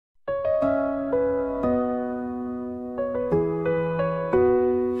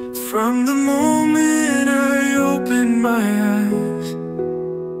From the moment I opened my eyes,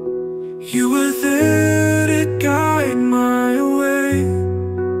 you were there to guide my way,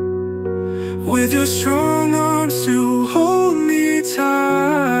 with your strong arms to hold me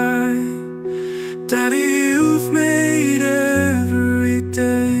tight. Daddy, you've made every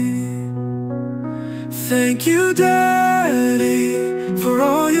day. Thank you, Daddy, for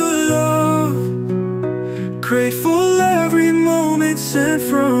all your love. Grateful every moment sent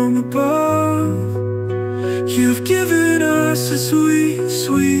from above. You've given us a sweet,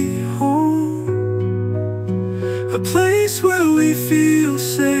 sweet home, a place where we feel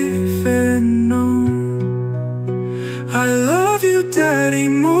safe and known. I love you, Daddy,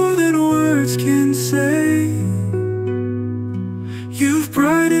 more than words can say. You've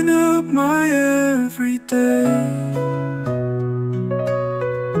brightened up my every day.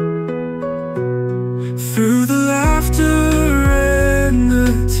 Through the laughter and the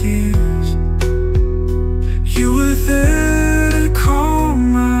tears, you were there to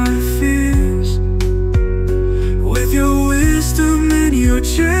calm my fears. With your wisdom and your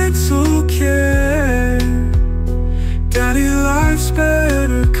gentle care, Daddy, life's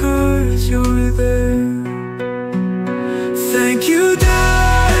better 'cause you're there. Thank you,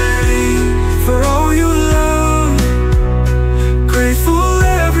 Daddy, for all your love. Grateful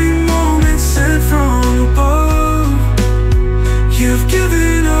every moment sent from above. You've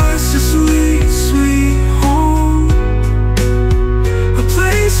given us a sweet, sweet home, a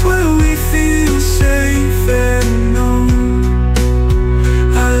place where we feel safe and known.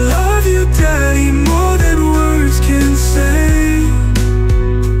 I love you, Daddy, more than words can say.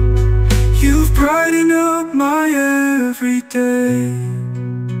 You've brightened up my every day.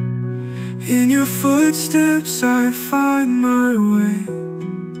 In your footsteps I find my way.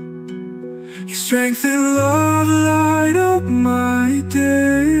 Your strength and love light up my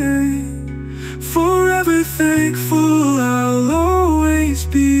day. Forever thankful I'll always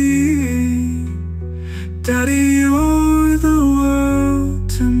be. Daddy, you're the world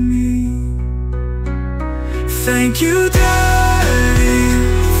to me. Thank you, Daddy,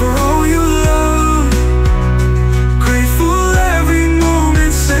 for all your love. Grateful every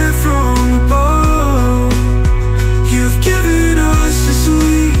moment sent from above. You've given us a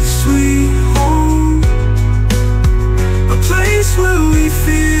sweet, sweet home, a place where we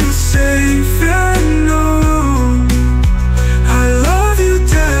feel safe and known. I love you,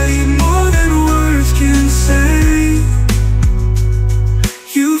 Daddy, more than words can say.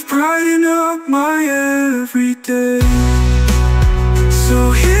 You've brightened up my every day. So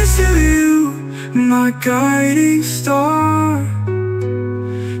here's to you, my guiding star.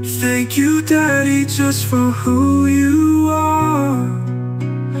 Thank you, Daddy, just for who you are.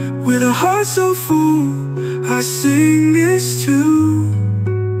 With a heart so full, I sing this too.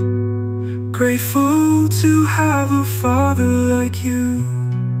 Grateful to have a father like you.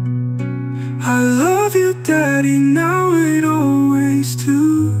 I love you, Daddy, now and always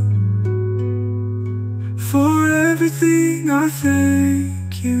too. For everything I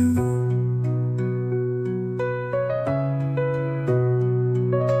thank you.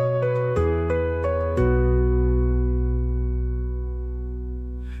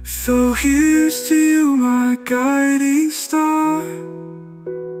 So here's to you, my guiding star.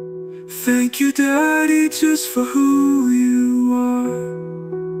 Thank you, Daddy, just for who you are.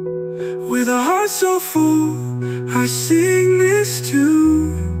 With a heart so full, I sing this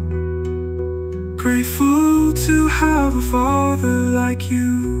too. Grateful to have a father like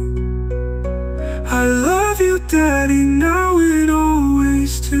you. I love you, Daddy, now and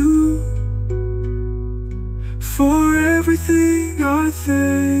always too. For everything I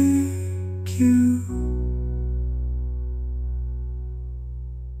thank you.